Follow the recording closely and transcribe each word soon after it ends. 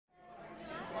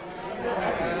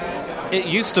It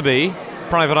used to be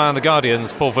Private Eye on the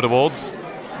Guardian's Paul Foot Awards.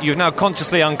 You've now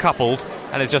consciously uncoupled,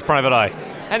 and it's just Private Eye.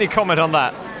 Any comment on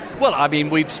that? Well, I mean,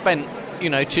 we've spent,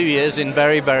 2 years in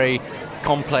very, very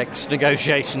complex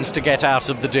negotiations to get out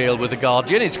of the deal with the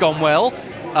Guardian. It's gone well.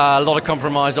 A lot of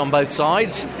compromise on both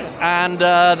sides, and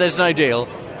there's no deal.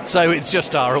 So it's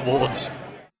just our awards.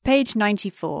 Page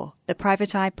 94, the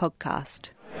Private Eye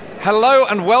Podcast. Hello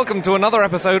and welcome to another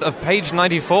episode of Page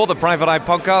 94, the Private Eye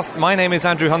Podcast. My name is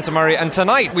Andrew Hunter-Murray, and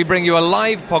tonight we bring you a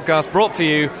live podcast brought to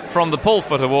you from the Paul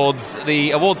Foot Awards,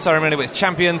 the awards ceremony which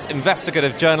champions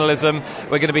investigative journalism.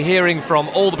 We're going to be hearing from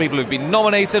all the people who've been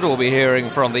nominated. We'll be hearing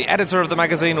from the editor of the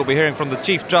magazine. We'll be hearing from the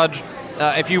chief judge.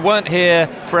 If you weren't here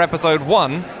for episode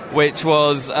 1, which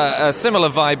was a similar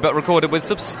vibe but recorded with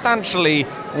substantially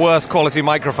worse quality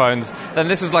microphones, then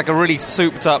this is like a really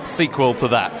souped up sequel to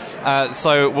that.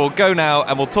 So we'll go now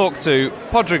and we'll talk to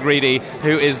Padraig Reidy,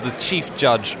 who is the chief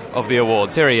judge of the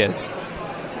awards. Here he is.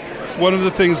 One of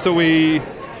the things that we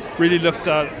really looked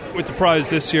at with the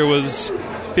prize this year was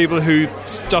people who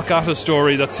stuck at a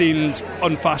story that seemed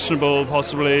unfashionable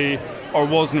possibly or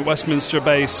wasn't Westminster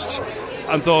based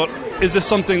and thought, is this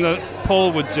something that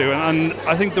Paul would do? And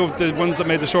I think the ones that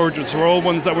made the shortlist were all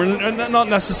ones that were not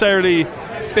necessarily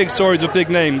big stories with big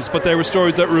names, but they were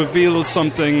stories that revealed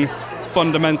something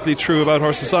fundamentally true about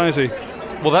our society.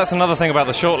 Well, that's another thing about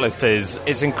the shortlist is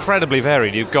it's incredibly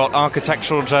varied. You've got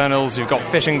architectural journals, you've got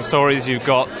fishing stories, you've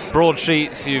got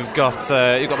broadsheets, you've got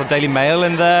the Daily Mail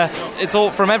in there. It's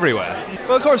all from everywhere.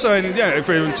 Well, of course, if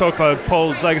we even talk about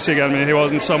Paul's legacy again, he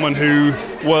wasn't someone who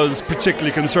was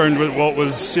particularly concerned with what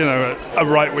was, a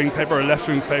right-wing paper or a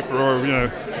left-wing paper,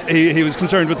 or, he was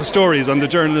concerned with the stories and the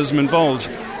journalism involved.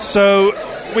 So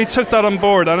we took that on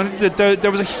board, and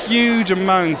there was a huge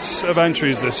amount of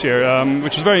entries this year,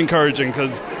 which was very encouraging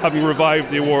because having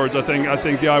revived the awards, I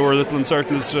think the Eye were a little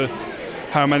uncertain as to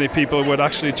how many people would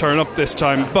actually turn up this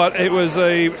time. But it was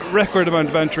a record amount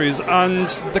of entries, and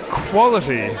the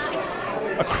quality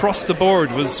across the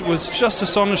board was just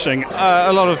astonishing.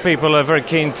 A lot of people are very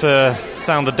keen to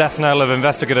sound the death knell of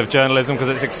investigative journalism because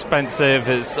it's expensive,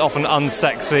 it's often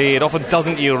unsexy, it often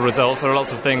doesn't yield results. There are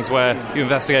lots of things where you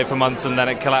investigate for months and then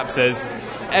it collapses.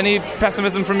 Any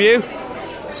pessimism from you?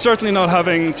 Certainly not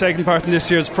having taken part in this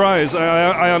year's prize.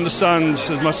 I understand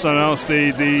as much as anyone else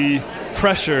the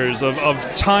pressures of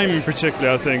time,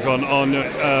 particularly, I think, on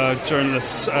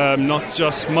journalists, not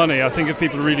just money. I think if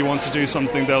people really want to do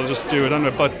something, they'll just do it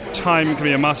anyway. But time can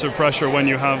be a massive pressure when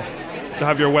you have to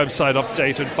have your website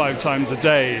updated 5 times a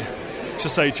day to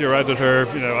say to your editor,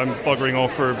 I'm buggering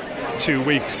off for 2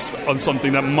 weeks on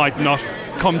something that might not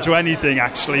come to anything,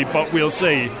 actually, but we'll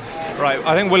see. Right,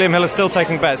 I think William Hill is still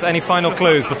taking bets. Any final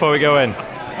clues before we go in?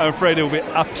 I'm afraid it would be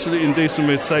absolutely indecent of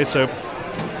me to say so.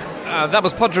 That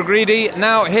was Padraig Reidy.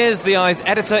 Now here's the Eye's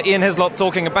editor, Ian Hislop,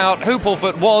 talking about who Paul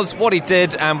Foot was, what he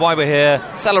did, and why we're here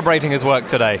celebrating his work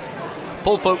today.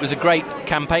 Paul Foot was a great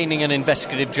campaigning and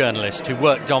investigative journalist who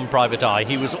worked on Private Eye.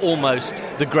 He was almost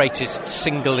the greatest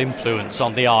single influence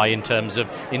on the Eye in terms of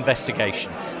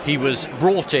investigation. He was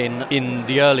brought in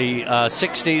the early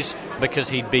 60s because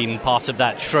he'd been part of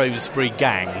that Shrewsbury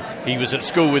gang. He was at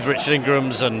school with Richard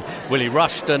Ingrams and Willie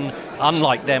Rushton.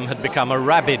 Unlike them, had become a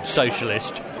rabid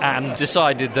socialist and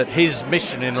decided that his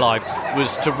mission in life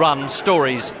was to run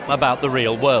stories about the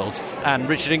real world. And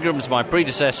Richard Ingrams, my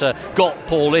predecessor, got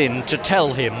Paul in to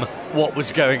tell him what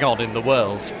was going on in the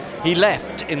world. He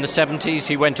left in the 70s,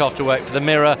 he went off to work for the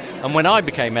Mirror, and when I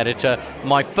became editor,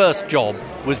 my first job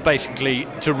was basically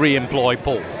to re-employ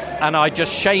Paul. And I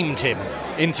just shamed him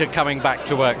into coming back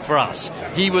to work for us.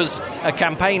 He was a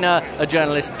campaigner, a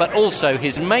journalist, but also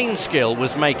his main skill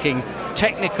was making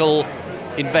technical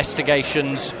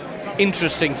investigations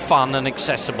interesting, fun and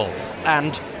accessible.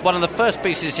 And one of the first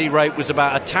pieces he wrote was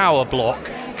about a tower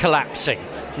block collapsing.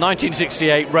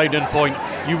 1968, Roden Point.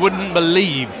 You wouldn't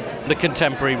believe the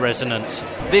contemporary resonance.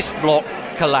 This block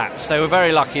collapsed. They were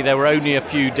very lucky there were only a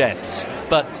few deaths.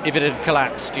 But if it had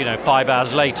collapsed, 5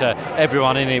 hours later,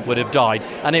 everyone in it would have died.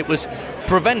 And it was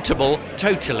preventable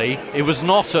totally. It was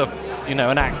not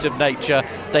an act of nature.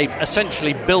 They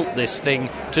essentially built this thing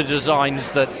to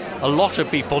designs that a lot of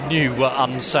people knew were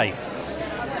unsafe.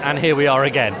 And here we are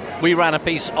again. We ran a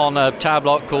piece on a tower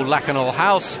block called Lakanal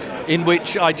House, in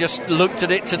which I just looked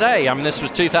at it today. I mean, this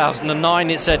was 2009.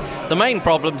 It said the main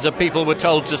problems are people were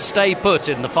told to stay put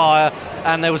in the fire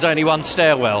and there was only one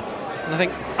stairwell. And I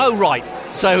think, oh, right.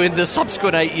 So in the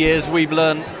subsequent 8 years, we've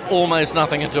learned almost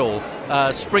nothing at all.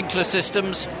 Sprinkler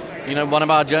systems. One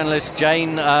of our journalists,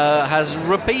 Jane, has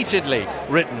repeatedly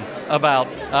written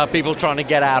about people trying to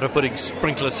get out of putting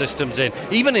sprinkler systems in,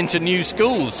 even into new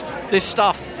schools. This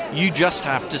stuff You just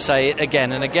have to say it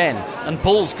again and again. And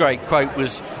Paul's great quote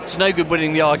was, it's no good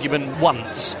winning the argument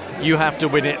once. You have to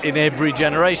win it in every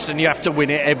generation. You have to win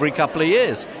it every couple of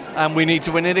years. And we need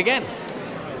to win it again.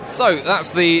 So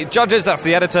that's the judges, that's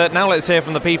the editor. Now let's hear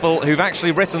from the people who've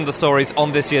actually written the stories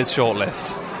on this year's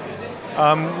shortlist.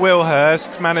 Will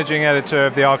Hurst, managing editor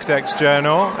of the Architects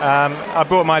Journal. I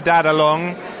brought my dad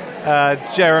along,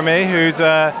 Jeremy, who's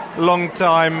a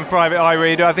long-time Private Eye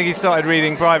reader. I think he started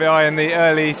reading Private Eye in the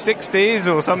early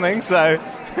 60s or something, so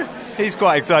he's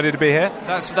quite excited to be here.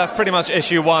 That's pretty much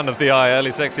issue 1 of the Eye,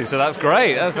 early 60s, so that's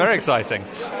great. That's very exciting.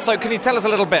 So can you tell us a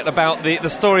little bit about the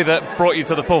story that brought you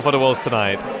to the Pulford Awards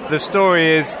tonight? The story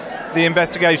is the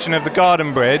investigation of the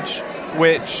Garden Bridge,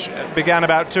 which began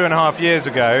about 2.5 years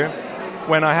ago,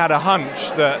 when I had a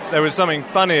hunch that there was something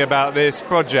funny about this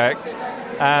project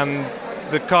and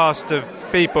the cast of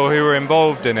people who were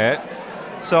involved in it.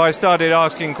 So I started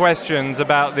asking questions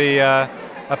about the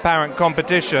apparent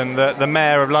competition that the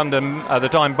Mayor of London, at the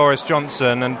time Boris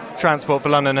Johnson, and Transport for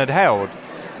London had held.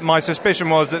 My suspicion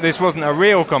was that this wasn't a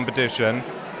real competition,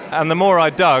 and the more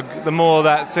I dug, the more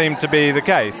that seemed to be the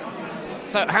case.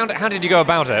 So how did you go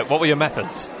about it? What were your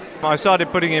methods? I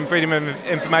started putting in Freedom of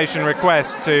Information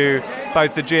requests to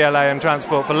both the GLA and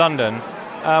Transport for London.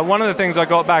 One of the things I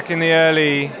got back in the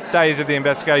early days of the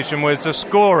investigation was the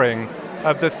scoring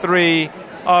of the 3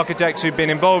 architects who'd been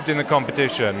involved in the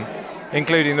competition,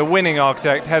 including the winning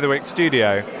architect, Heatherwick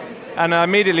Studio. And I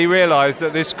immediately realised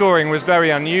that this scoring was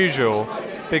very unusual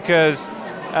because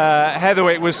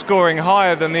Heatherwick was scoring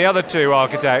higher than the other 2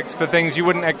 architects for things you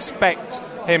wouldn't expect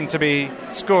him to be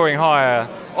scoring higher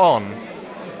on.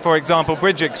 For example,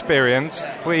 bridge experience,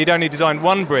 where he'd only designed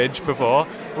 1 bridge before,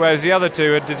 whereas the other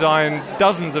 2 had designed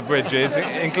dozens of bridges,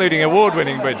 including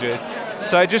award-winning bridges.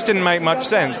 So it just didn't make much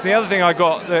sense. The other thing I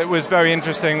got that was very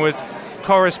interesting was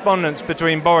correspondence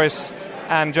between Boris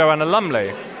and Joanna Lumley,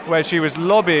 where she was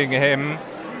lobbying him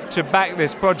to back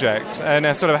this project in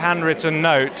a sort of handwritten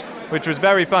note, which was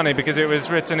very funny because it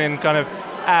was written in kind of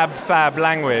ab-fab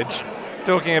language,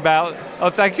 talking about,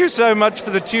 oh, thank you so much for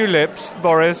the tulips,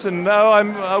 Boris, and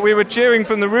we were cheering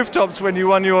from the rooftops when you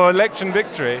won your election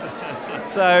victory.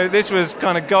 So this was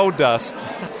kind of gold dust.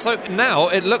 So now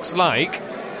it looks like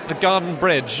the Garden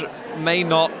Bridge may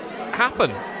not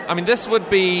happen. I mean, this would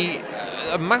be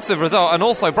a massive result, and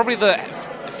also probably the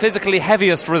physically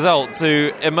heaviest result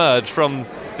to emerge from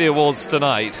the awards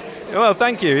tonight. Well,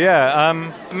 thank you, yeah.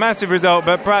 Massive result,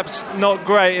 but perhaps not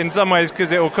great in some ways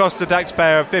because it will cost the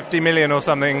taxpayer 50 million or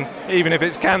something, even if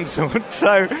it's cancelled.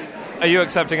 So, are you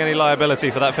accepting any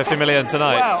liability for that 50 million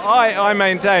tonight? Well, I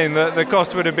maintain that the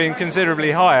cost would have been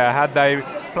considerably higher had they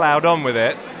ploughed on with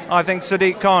it. I think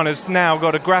Sadiq Khan has now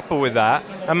got to grapple with that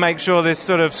and make sure this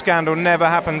sort of scandal never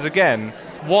happens again.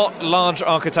 What large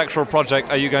architectural project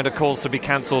are you going to cause to be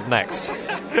cancelled next?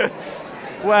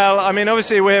 Well, I mean,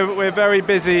 obviously we're very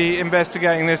busy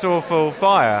investigating this awful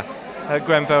fire at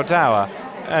Grenfell Tower,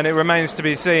 and it remains to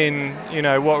be seen,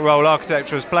 what role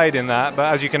architecture has played in that.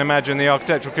 But as you can imagine, the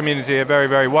architectural community are very,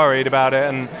 very worried about it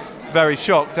and very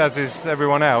shocked, as is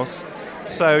everyone else.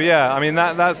 So, yeah, I mean,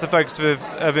 that's the focus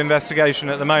of investigation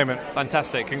at the moment.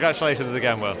 Fantastic. Congratulations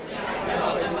again, Will.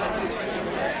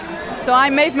 So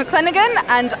I'm Maeve McClenaghan,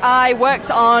 and I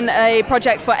worked on a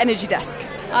project for Energy Desk.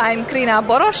 I'm Krina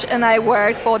Borosh, and I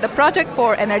worked for the project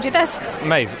for Energy Desk.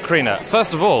 Maeve, Krina,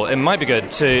 first of all, it might be good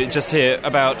to just hear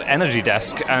about Energy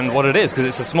Desk and what it is, because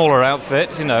it's a smaller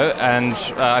outfit, and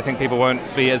I think people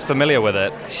won't be as familiar with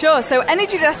it. Sure, so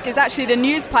Energy Desk is actually the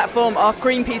news platform of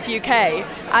Greenpeace UK,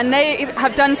 and they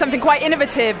have done something quite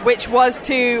innovative, which was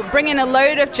to bring in a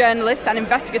load of journalists and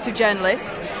investigative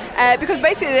journalists, because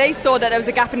basically they saw that there was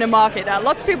a gap in the market. There are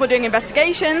lots of people doing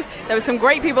investigations, there were some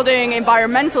great people doing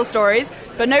environmental stories,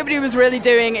 but nobody was really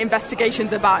doing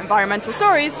investigations about environmental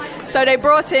stories. So they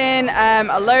brought in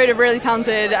a load of really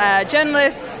talented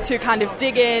journalists to kind of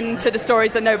dig into the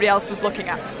stories that nobody else was looking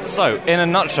at. So, in a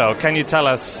nutshell, can you tell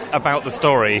us about the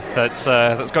story that's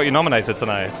got you nominated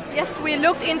tonight? Yes, we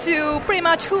looked into pretty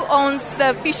much who owns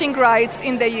the fishing rights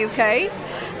in the UK,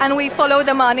 and we follow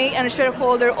the money and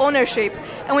shareholder ownership,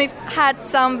 and we've had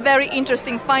some very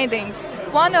interesting findings.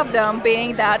 One of them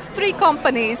being that 3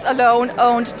 companies alone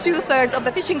owned 2/3 of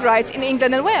the fishing rights in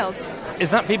England and Wales. Is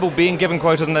that people being given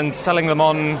quotas and then selling them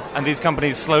on, and these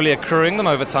companies slowly accruing them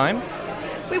over time?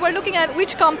 We were looking at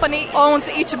which company owns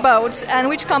each boat and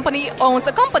which company owns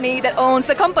the company that owns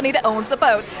the company that owns the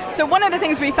boat. So one of the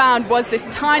things we found was this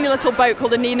tiny little boat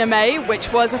called the Nina May,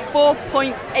 which was a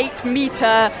 4.8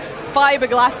 metre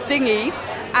fiberglass dinghy.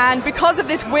 And because of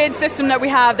this weird system that we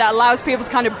have that allows people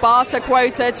to kind of barter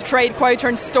quota, to trade quota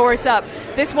and store it up,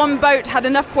 this one boat had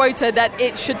enough quota that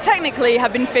it should technically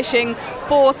have been fishing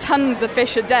 4 tons of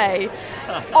fish a day.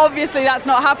 Obviously that's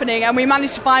not happening, and we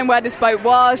managed to find where this boat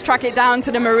was, track it down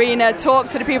to the marina, talk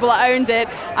to the people that owned it,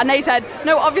 and they said,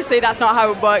 no, obviously that's not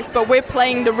how it works, but we're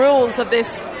playing the rules of this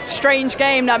strange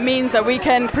game that means that we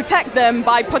can protect them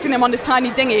by putting them on this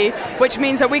tiny dinghy, which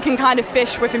means that we can kind of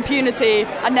fish with impunity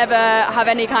and never have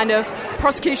any kind of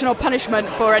prosecution or punishment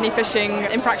for any fishing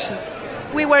infractions.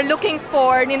 We were looking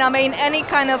for Nina May in any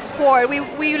kind of port.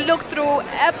 We looked through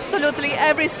absolutely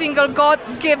every single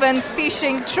God-given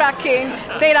fishing tracking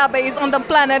database on the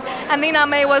planet, and Nina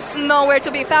May was nowhere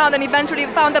to be found, and eventually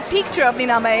found a picture of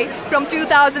Nina May from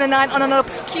 2009 on an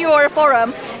obscure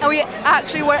forum, and we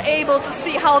actually were able to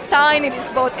see how tiny this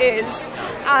boat is.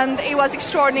 And it was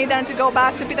extraordinary then to go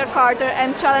back to Peter Carter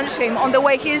and challenge him on the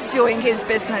way he's doing his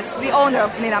business, the owner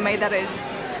of Nina May, that is.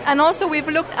 And also we've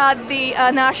looked at the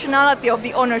nationality of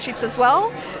the ownerships as well.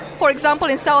 For example,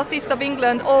 in southeast of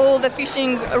England, all the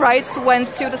fishing rights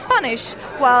went to the Spanish,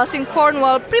 whilst in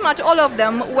Cornwall, pretty much all of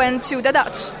them went to the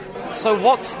Dutch. So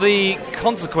what's the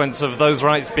consequence of those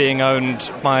rights being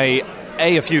owned by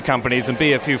A, few companies, and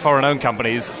B, a few foreign-owned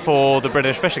companies for the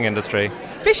British fishing industry?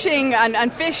 Fishing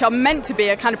and fish are meant to be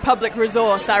a kind of public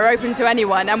resource that are open to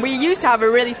anyone, and we used to have a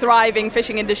really thriving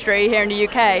fishing industry here in the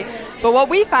UK. But what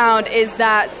we found is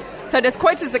that, so there's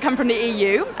quotas that come from the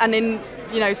EU, and in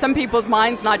some people's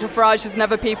minds, Nigel Farage's and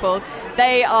other people's,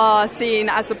 they are seen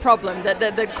as the problem, that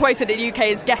the quota that the UK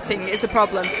is getting is the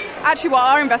problem. Actually, what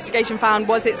our investigation found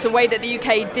was it's the way that the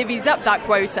UK divvies up that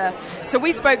quota. So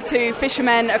we spoke to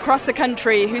fishermen across the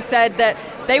country who said that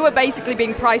they were basically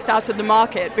being priced out of the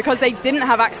market because they didn't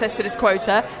have access to this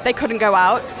quota. They couldn't go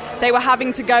out. They were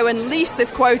having to go and lease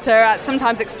this quota at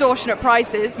sometimes extortionate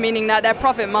prices, meaning that their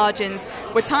profit margins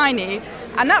were tiny.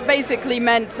 And that basically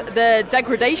meant the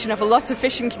degradation of a lot of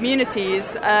fishing communities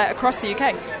across the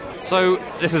UK. So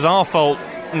this is our fault,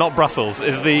 not Brussels,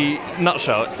 is the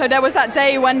nutshell. So there was that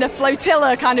day when the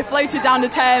flotilla kind of floated down the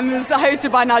Thames,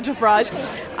 hosted by Nigel Farage.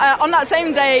 On that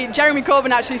same day, Jeremy Corbyn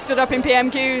actually stood up in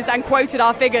PMQs and quoted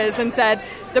our figures and said,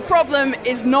 the problem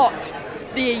is not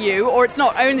the EU, or it's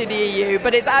not only the EU,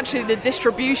 but it's actually the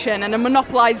distribution and the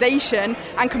monopolisation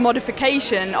and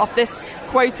commodification of this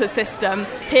quota system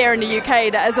here in the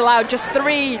UK that has allowed just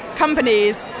 3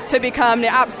 companies to become the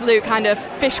absolute kind of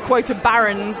fish quota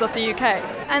barons of the UK.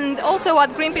 And also what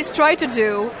Greenpeace tried to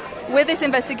do with this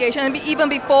investigation, and even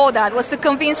before that, was to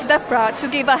convince DEFRA to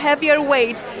give a heavier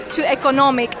weight to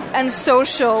economic and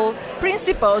social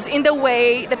principles in the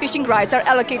way the fishing rights are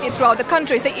allocated throughout the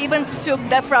countries. They even took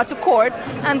DEFRA to court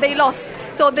and they lost.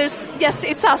 So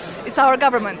it's us, it's our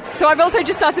government. So I've also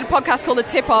just started a podcast called The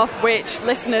Tip Off, which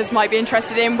listeners might be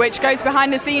interested in, which goes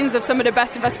behind the scenes of some of the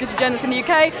best investigative journalists in the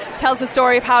UK, tells the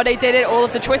story of how they did it, all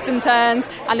of the twists and turns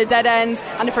and the dead ends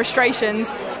and the frustrations.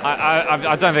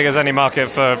 I don't think there's any market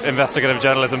for investigative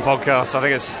journalism podcasts. I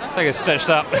think it's stitched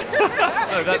up.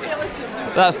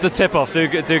 That's The Tip Off. Do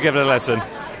give it a listen.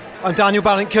 I'm Daniel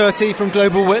Ballant-Curty from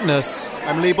Global Witness.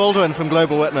 I'm Lee Baldwin from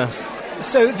Global Witness.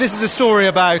 So this is a story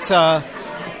about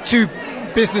 2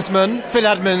 businessmen, Phil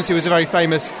Edmonds, who was a very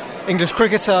famous English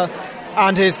cricketer,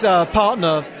 and his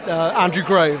partner, Andrew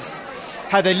Groves,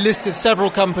 how they listed several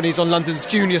companies on London's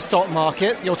junior stock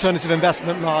market, the alternative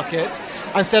investment market,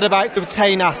 and set about to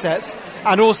obtain assets.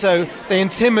 And also they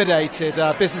intimidated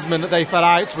businessmen that they fell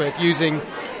out with using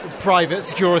private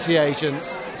security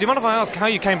agents. Do you mind if I ask how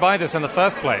you came by this in the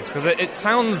first place? Because it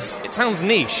sounds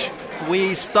niche.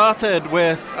 We started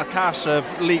with a cache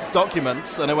of leaked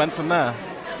documents and it went from there.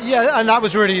 Yeah, and that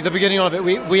was really the beginning of it.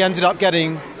 We ended up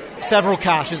getting several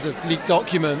caches of leaked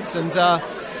documents and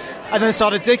then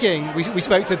started digging. We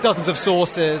spoke to dozens of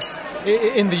sources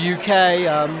in the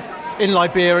UK, in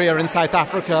Liberia, in South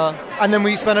Africa, and then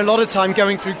we spent a lot of time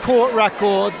going through court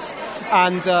records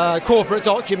and corporate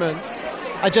documents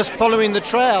and just following the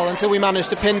trail until we managed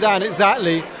to pin down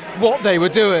exactly what they were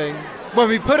doing. When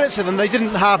we put it to them, they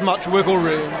didn't have much wiggle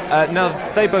room.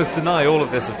 Now, they both deny all of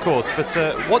this, of course, but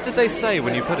what did they say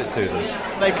when you put it to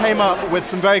them? They came up with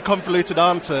some very convoluted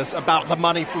answers about the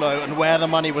money flow and where the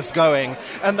money was going.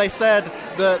 And they said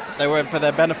that they were for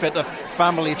their benefit of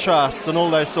family trusts and all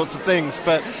those sorts of things.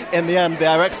 But in the end,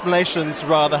 their explanations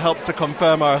rather helped to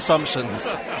confirm our assumptions.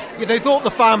 Yeah, they thought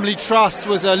the family trust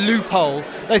was a loophole.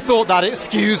 They thought that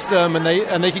excused them and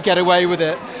they could get away with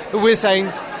it. But we're saying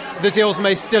the deals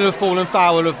may still have fallen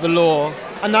foul of the law.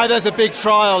 And now there's a big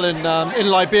trial in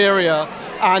Liberia,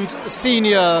 and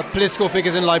senior political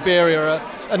figures in Liberia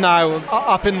are now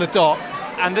up in the dock.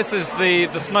 And this is the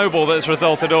snowball that's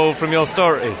resulted all from your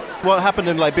story. What happened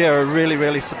in Liberia really,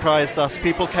 really surprised us.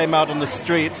 People came out on the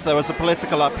streets. There was a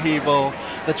political upheaval.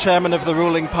 The chairman of the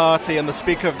ruling party and the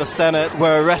Speaker of the Senate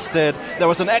were arrested. There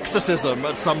was an exorcism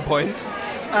at some point.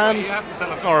 And you have to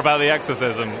tell us more about the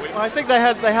exorcism. I think they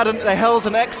held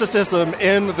an exorcism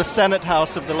in the Senate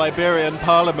House of the Liberian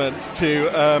Parliament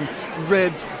to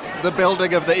rid the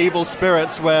building of the evil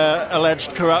spirits where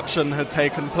alleged corruption had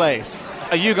taken place.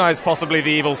 Are you guys possibly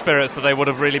the evil spirits that they would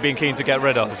have really been keen to get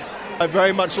rid of? I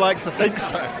very much like to think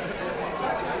so.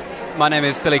 My name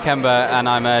is Billy Kember and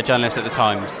I'm a journalist at The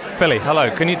Times. Billy,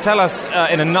 hello. Can you tell us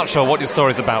in a nutshell what your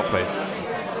story's about, please?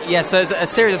 Yes, so it's a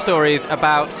series of stories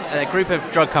about a group of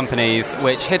drug companies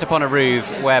which hit upon a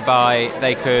ruse whereby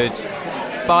they could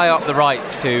buy up the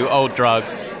rights to old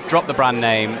drugs, drop the brand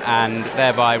name, and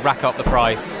thereby rack up the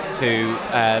price to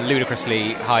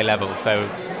ludicrously high levels, so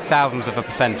thousands of a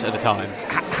percent at a time.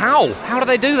 How? How do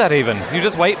they do that even? You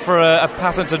just wait for a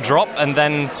patent to drop and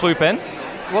then swoop in?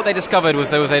 What they discovered was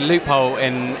there was a loophole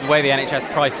in the way the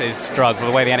NHS prices drugs, or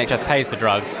the way the NHS pays for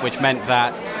drugs, which meant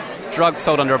that drugs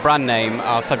sold under a brand name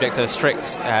are subject to a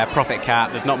strict profit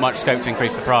cap. There's not much scope to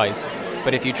increase the price.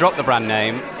 But if you drop the brand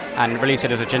name and release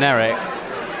it as a generic,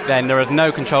 then there is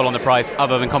no control on the price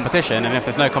other than competition, and if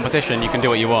there's no competition, you can do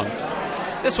what you want.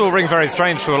 This will ring very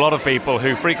strange to a lot of people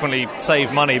who frequently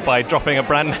save money by dropping a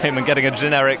brand name and getting a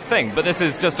generic thing, but this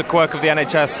is just a quirk of the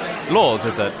NHS laws,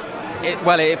 is it?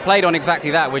 It played on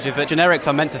exactly that, which is that generics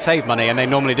are meant to save money, and they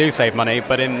normally do save money,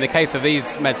 but in the case of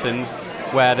these medicines,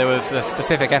 where there was a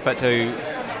specific effort to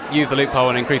use the loophole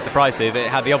and increase the prices, it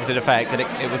had the opposite effect.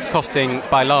 It was costing,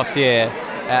 by last year,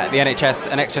 the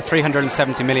NHS an extra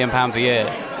 £370 million a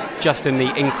year, just in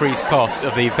the increased cost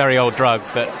of these very old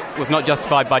drugs that was not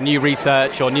justified by new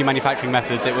research or new manufacturing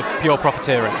methods. It was pure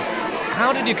profiteering.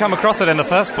 How did you come across it in the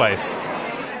first place?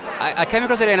 I came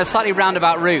across it in a slightly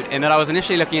roundabout route, in that I was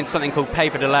initially looking into something called pay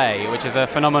for delay, which is a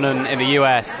phenomenon in the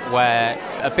US where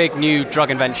a big new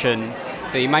drug invention,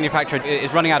 the manufacturer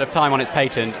is running out of time on its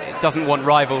patent, it doesn't want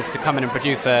rivals to come in and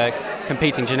produce a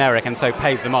competing generic, and so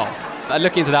pays them off.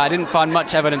 Looking into that, I didn't find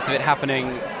much evidence of it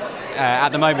happening at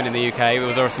the moment in the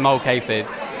UK. There are some old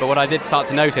cases, but what I did start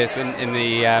to notice in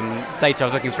the data I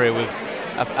was looking through was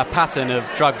a pattern of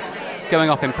drugs going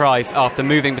up in price after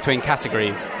moving between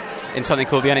categories in something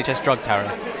called the NHS drug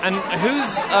tariff. And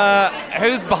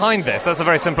who's behind this? That's a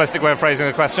very simplistic way of phrasing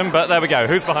the question, but there we go.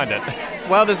 Who's behind it?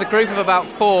 Well, there's a group of about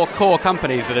 4 core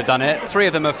companies that have done it. 3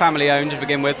 of them are family-owned to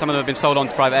begin with. Some of them have been sold on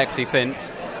to private equity since.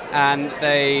 And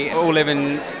they all live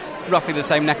in roughly the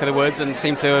same neck of the woods, and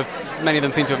many of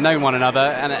them seem to have known one another,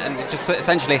 and it just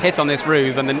essentially hit on this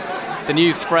ruse, and the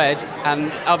news spread,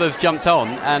 and others jumped on,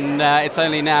 and it's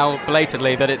only now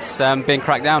belatedly that it's being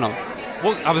cracked down on.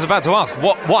 Well, I was about to ask,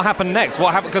 what happened next?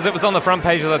 What happened? Because it was on the front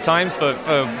page of the Times for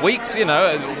weeks,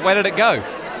 where did it go?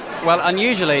 Well,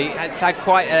 unusually, it's had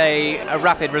quite a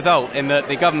rapid result, in that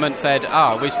the government said,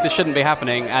 this shouldn't be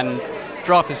happening, and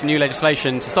drafted some new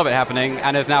legislation to stop it happening,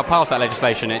 and has now passed that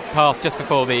legislation. It passed just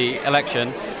before the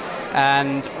election,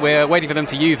 and we're waiting for them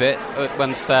to use it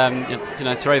once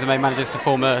Theresa May manages to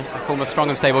form a strong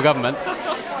and stable government.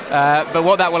 But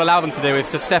what that will allow them to do is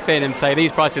to step in and say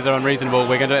these prices are unreasonable,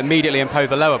 we're going to immediately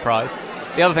impose a lower price.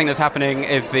 The other thing that's happening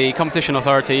is the competition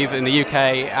authorities in the UK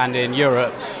and in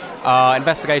Europe are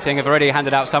investigating, have already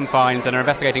handed out some fines, and are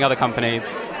investigating other companies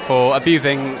for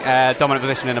abusing dominant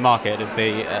position in the market, is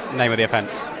the name of the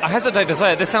offence. I hesitate to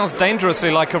say it, this sounds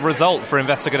dangerously like a result for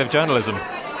investigative journalism.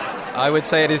 I would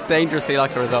say it is dangerously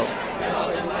like a result.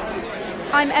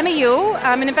 I'm Emma Yule.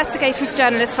 I'm an investigations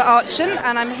journalist for Archon,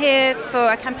 and I'm here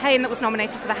for a campaign that was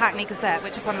nominated for the Hackney Gazette,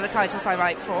 which is one of the titles I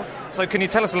write for. So can you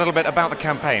tell us a little bit about the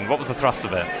campaign? What was the thrust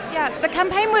of it? Yeah, the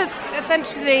campaign was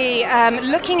essentially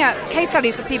looking at case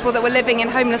studies of people that were living in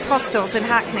homeless hostels in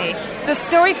Hackney. The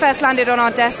story first landed on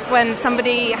our desk when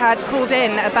somebody had called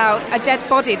in about a dead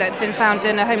body that had been found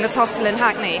in a homeless hostel in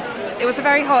Hackney. It was a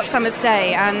very hot summer's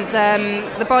day, and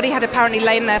the body had apparently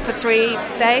lain there for 3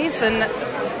 days and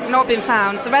not been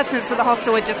found. The residents of the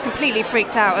hostel were just completely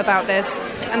freaked out about this,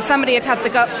 and somebody had the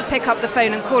guts to pick up the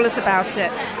phone and call us about it,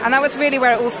 and that was really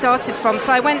where it all started from.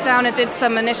 So I went down and did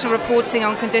some initial reporting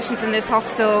on conditions in this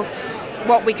hostel,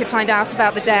 what we could find out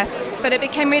about the death, but it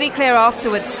became really clear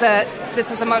afterwards that this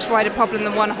was a much wider problem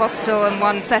than one hostel and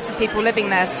one set of people living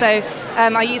there. So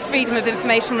I used freedom of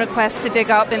information requests to dig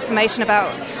up information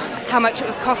about how much it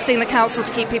was costing the council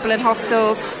to keep people in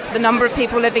hostels, the number of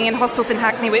people living in hostels in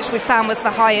Hackney, which we found was the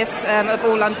highest of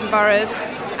all London boroughs,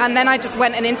 And then I just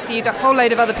went and interviewed a whole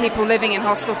load of other people living in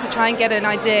hostels to try and get an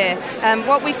idea.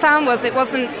 What we found was it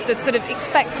wasn't the sort of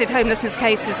expected homelessness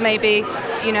cases, maybe,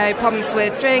 problems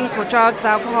with drink or drugs,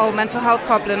 alcohol, mental health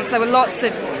problems. There were lots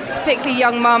of particularly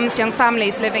young mums, young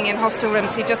families living in hostel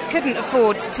rooms who just couldn't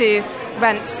afford to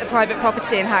rent a private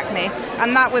property in Hackney.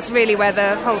 And that was really where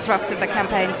the whole thrust of the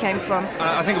campaign came from.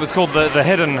 I think it was called the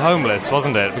hidden homeless,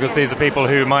 wasn't it? Because these are people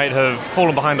who might have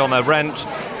fallen behind on their rent,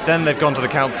 then they've gone to the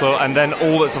council, and then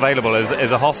all that's available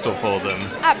is a hostel for them.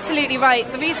 Absolutely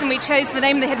right. The reason we chose the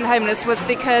name The Hidden Homeless was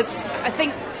because I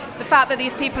think the fact that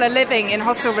these people are living in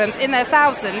hostel rooms in their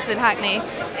thousands in Hackney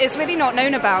is really not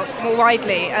known about more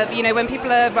widely. When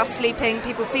people are rough sleeping,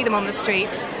 people see them on the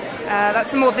street.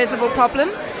 That's a more visible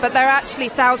problem, but there are actually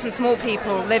thousands more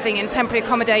people living in temporary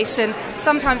accommodation,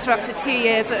 sometimes for up to 2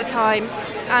 years at a time,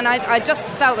 and I just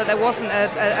felt that there wasn't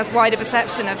as wide a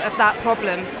perception of that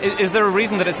problem. Is there a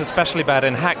reason that it's especially bad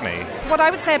in Hackney? What I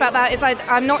would say about that is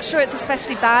I'm not sure it's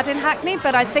especially bad in Hackney,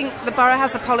 but I think the borough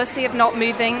has a policy of not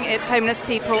moving its homeless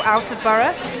people out of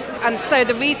borough. And so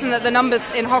the reason that the numbers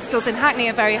in hostels in Hackney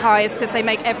are very high is because they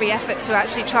make every effort to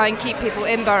actually try and keep people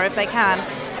in borough if they can.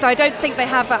 So I don't think they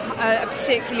have a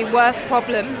particularly worse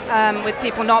problem with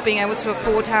people not being able to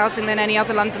afford housing than any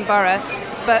other London borough.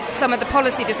 But some of the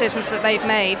policy decisions that they've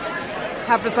made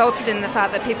have resulted in the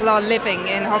fact that people are living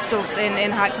in hostels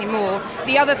in Hackney more.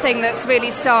 The other thing that's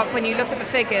really stark when you look at the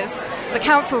figures, the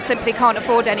council simply can't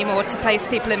afford anymore to place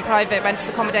people in private rented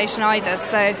accommodation either.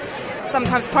 So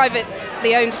sometimes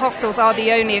privately owned hostels are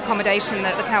the only accommodation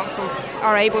that the councils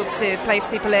are able to place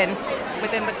people in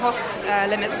within the cost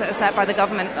limits that are set by the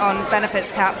government on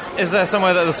benefits caps. Is there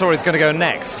somewhere that the story's going to go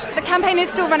next? The campaign is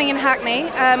still running in Hackney.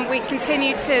 We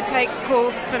continue to take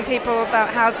calls from people about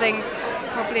housing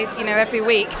probably every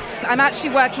week. I'm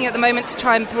actually working at the moment to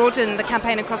try and broaden the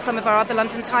campaign across some of our other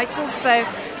London titles. So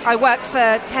I work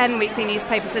for 10 weekly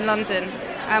newspapers in London.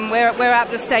 We're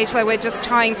at the stage where we're just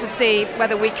trying to see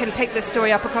whether we can pick this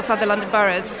story up across other London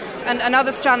boroughs. And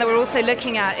another strand that we're also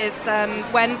looking at is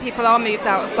when people are moved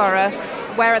out of borough,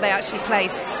 where are they actually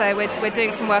placed? So we're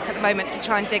doing some work at the moment to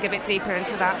try and dig a bit deeper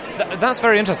into that. That's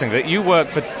very interesting that you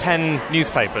work for 10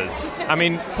 newspapers. I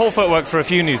mean, Paul Foot worked for a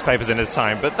few newspapers in his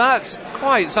time, but that's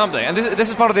quite something. And this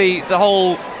is part of the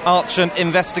whole Archant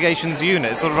Investigations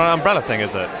Unit. It's sort of an umbrella thing,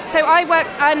 is it? So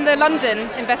I'm the London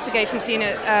Investigations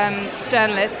Unit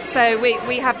journalist, so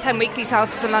we have 10 weekly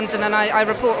titles in London, and I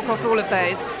report across all of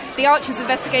those. The Archant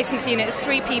Investigations Unit is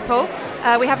 3 people.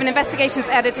 We have an investigations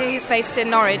editor who's based in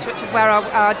Norwich, which is where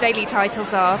our daily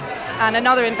titles are, and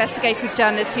another investigations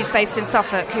journalist who's based in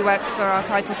Suffolk, who works for our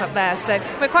titles up there. So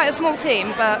we're quite a small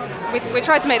team, but we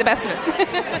try to make the best of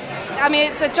it. I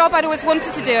mean, it's a job I'd always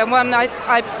wanted to do, and one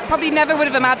I probably never would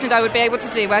have imagined I would be able to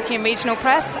do, working in regional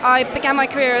press. I began my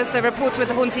career as a reporter with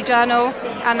the Hornsey Journal,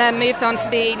 and then moved on to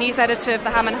be news editor of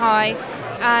the Ham and High.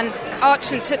 And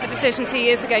Archant took the decision 2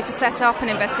 years ago to set up an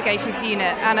investigations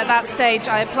unit, and at that stage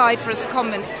I applied for a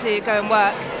secondment to go and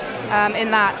work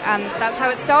in that, and that's how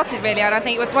it started really. And I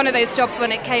think it was one of those jobs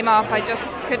when it came up I just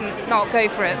couldn't not go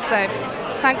for it, so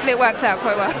thankfully it worked out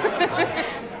quite well.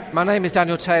 My name is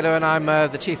Daniel Taylor, and I'm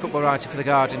the chief football writer for The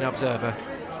Guardian Observer.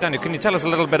 Daniel, can you tell us a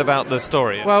little bit about the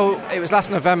story? Well, it was last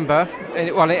November.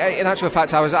 In actual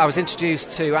fact, I was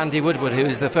introduced to Andy Woodward, who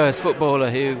was the first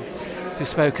footballer who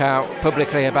spoke out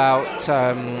publicly about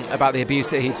the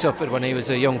abuse that he'd suffered when he was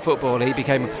a young footballer. He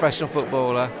became a professional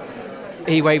footballer.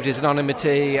 He waived his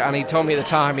anonymity, and he told me at the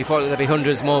time he thought that there'd be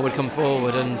hundreds more would come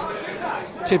forward. And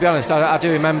to be honest, I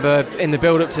do remember in the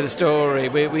build-up to the story,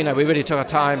 we really took our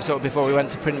time sort of before we went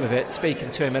to print with it,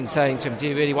 speaking to him and saying to him, do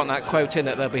you really want that quote in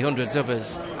that there'll be hundreds of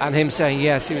us? And him saying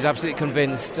yes, he was absolutely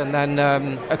convinced. And then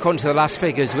according to the last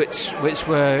figures, which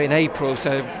were in April,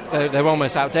 so they're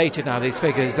almost outdated now, these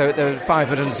figures, there were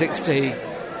 560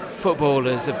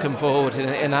 footballers have come forward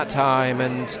in that time,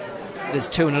 and there's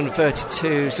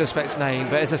 232 suspects named.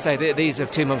 But as I say, these are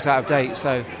 2 months out of date,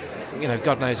 so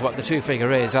God knows what the true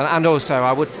figure is. And also,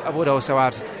 I would also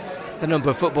add the number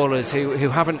of footballers who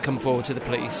haven't come forward to the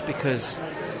police, because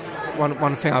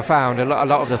one thing I found, a lot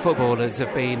of the footballers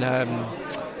have been,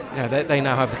 they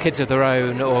now have the kids of their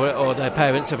own, or their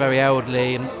parents are very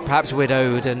elderly and perhaps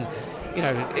widowed, and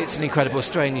it's an incredible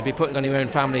strain you'd be putting on your own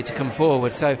family to come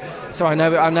forward. So I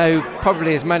know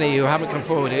probably as many who haven't come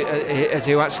forward as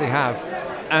who actually have.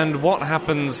 And what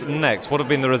happens next? What have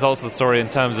been the results of the story in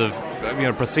terms of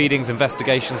proceedings,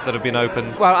 investigations that have been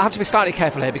opened? Well, I have to be slightly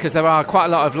careful here, because there are quite a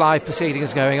lot of live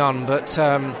proceedings going on, but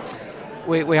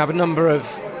we have a number of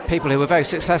people who were very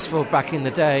successful back in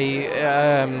the day,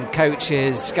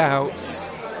 coaches, scouts,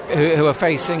 who are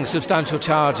facing substantial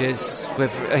charges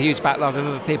with a huge backlog of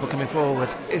other people coming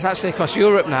forward. It's actually across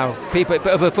Europe now.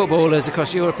 Other footballers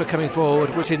across Europe are coming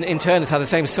forward, which in turn has had the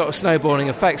same sort of snowballing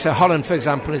effect. So Holland, for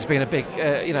example, has been a big,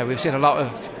 we've seen a lot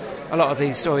of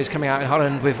these stories coming out in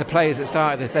Holland with the players that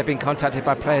started this. They've been contacted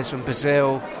by players from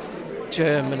Brazil,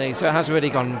 Germany, so it has really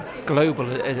gone global,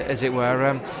 as it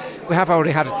were. We have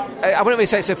already had, I wouldn't really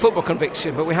say it's a football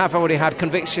conviction, but we have already had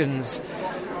convictions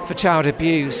for child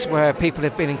abuse where people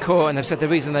have been in court and they've said the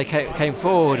reason they came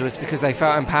forward was because they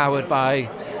felt empowered by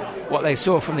what they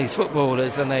saw from these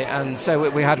footballers, and so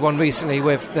we had one recently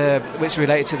which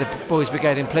related to the Boys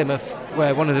Brigade in Plymouth,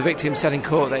 where one of the victims said in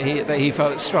court that he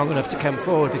felt strong enough to come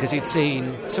forward because he'd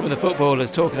seen some of the footballers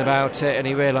talking about it, and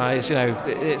he realised,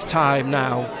 it's time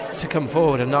now to come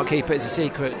forward and not keep it as a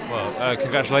secret. Well,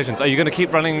 congratulations. Are you going to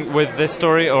keep running with this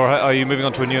story, or are you moving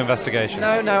on to a new investigation? No,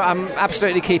 I'm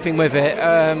absolutely keeping with it.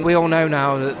 We all know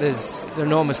now that there's an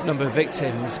enormous number of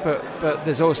victims, but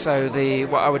there's also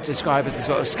what I would describe as the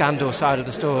sort of scandal side of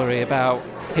the story about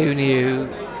who knew,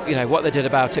 what they did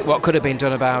about it, what could have been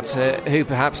done about it, who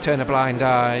perhaps turned a blind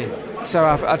eye. So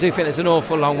I do think there's an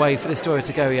awful long way for this story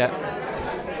to go yet.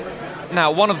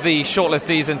 Now, one of the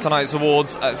shortlistees in tonight's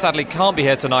awards sadly can't be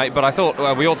here tonight, but I thought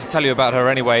we ought to tell you about her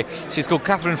anyway. She's called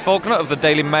Catherine Faulkner of the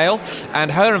Daily Mail,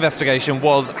 and her investigation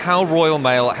was how Royal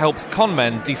Mail helps con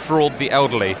men defraud the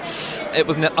elderly. It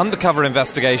was an undercover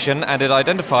investigation, and it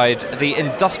identified the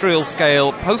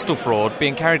industrial-scale postal fraud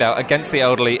being carried out against the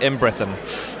elderly in Britain.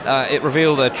 It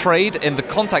revealed a trade in the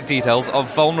contact details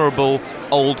of vulnerable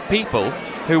old people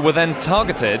who were then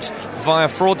targeted via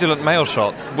fraudulent mail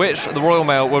shots, which the Royal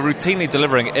Mail were routinely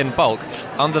delivering in bulk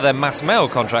under their mass mail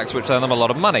contracts, which earn them a lot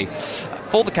of money.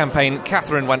 For the campaign,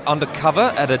 Catherine went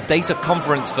undercover at a data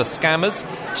conference for scammers.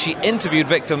 She interviewed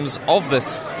victims of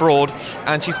this fraud,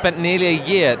 and she spent nearly a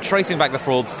year tracing back the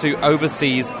frauds to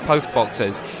overseas post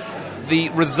boxes. The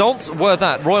results were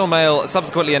that Royal Mail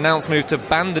subsequently announced move to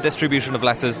ban the distribution of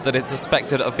letters that it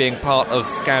suspected of being part of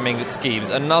scamming schemes.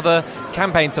 Another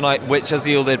campaign tonight which has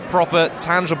yielded proper,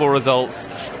 tangible results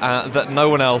that no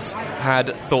one else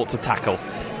had thought to tackle.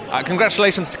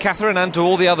 Congratulations to Catherine and to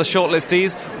all the other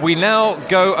shortlistees. We now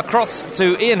go across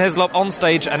to Ian Hislop on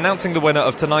stage announcing the winner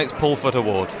of tonight's Paul Foot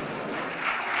Award.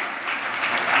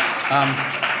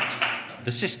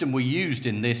 The system we used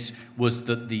in this was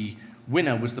that the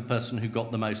winner was the person who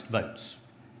got the most votes.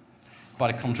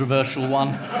 Quite a controversial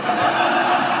one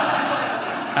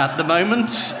at the moment.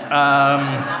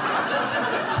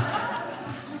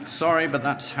 Sorry, but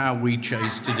that's how we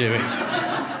chose to do it.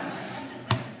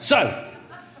 So,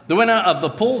 the winner of the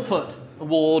Paul Foot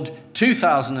Award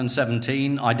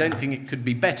 2017, I don't think it could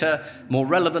be better, more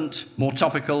relevant, more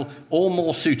topical, or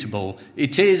more suitable.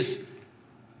 It is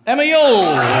Emma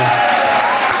Yule.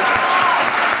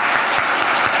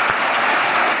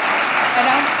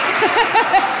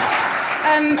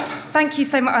 Thank you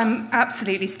so much. I'm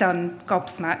absolutely stunned,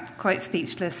 gobsmacked, quite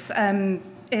speechless.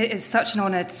 It is such an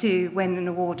honour to win an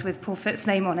award with Paul Foot's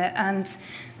name on it, and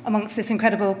amongst this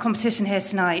incredible competition here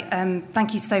tonight,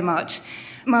 thank you so much.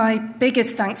 My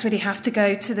biggest thanks really have to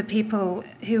go to the people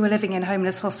who are living in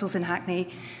homeless hostels in Hackney,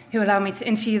 who allowed me to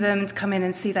interview them, to come in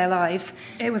and see their lives.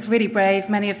 It was really brave.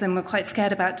 Many of them were quite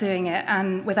scared about doing it,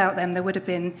 and without them there would have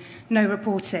been no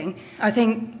reporting. I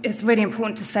think it's really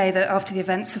important to say that after the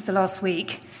events of the last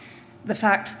week, the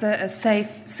fact that a safe,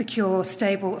 secure,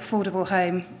 stable, affordable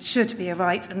home should be a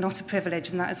right and not a privilege,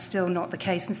 and that is still not the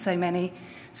case in so many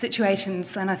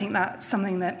situations, and I think that's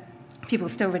something that people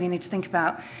still really need to think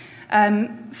about.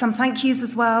 Some thank yous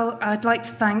as well. I'd like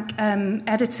to thank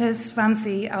editors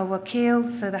Ramsey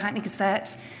Al-Wakil for the Hackney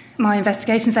Gazette, my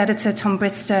investigations editor Tom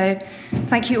Bristow.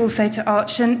 Thank you also to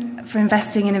Archant for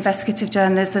investing in investigative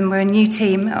journalism. We're a new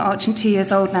team at Archant, 2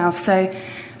 years old now, so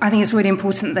I think it's really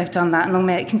important that they've done that, and long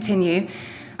may it continue.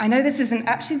 I know this isn't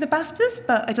actually the BAFTAs,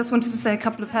 but I just wanted to say a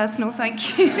couple of personal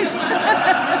thank yous.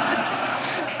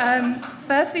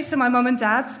 Firstly, to my mum and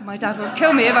dad. My dad will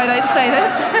kill me if I don't say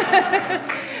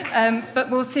this.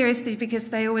 But more seriously, because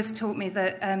they always taught me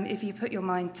that if you put your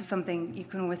mind to something, you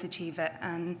can always achieve it,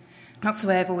 and that's the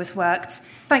way I've always worked.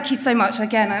 Thank you so much.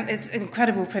 Again, it's an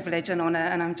incredible privilege and honour,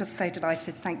 and I'm just so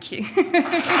delighted. Thank you.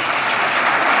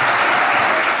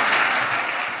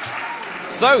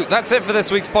 So, that's it for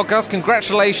this week's podcast.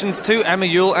 Congratulations to Emma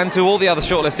Yule and to all the other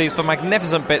shortlistees for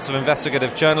magnificent bits of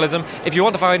investigative journalism. If you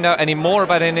want to find out any more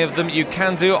about any of them, you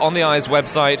can do it on the Eye's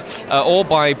website or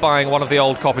by buying one of the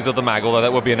old copies of the mag, although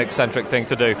that would be an eccentric thing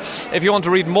to do. If you want to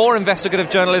read more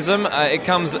investigative journalism, it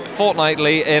comes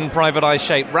fortnightly in Private Eye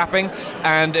shape wrapping,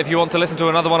 and if you want to listen to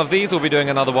another one of these, we'll be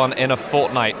doing another one in a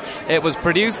fortnight. It was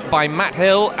produced by Matt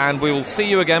Hill, and we will see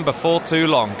you again before too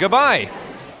long. Goodbye!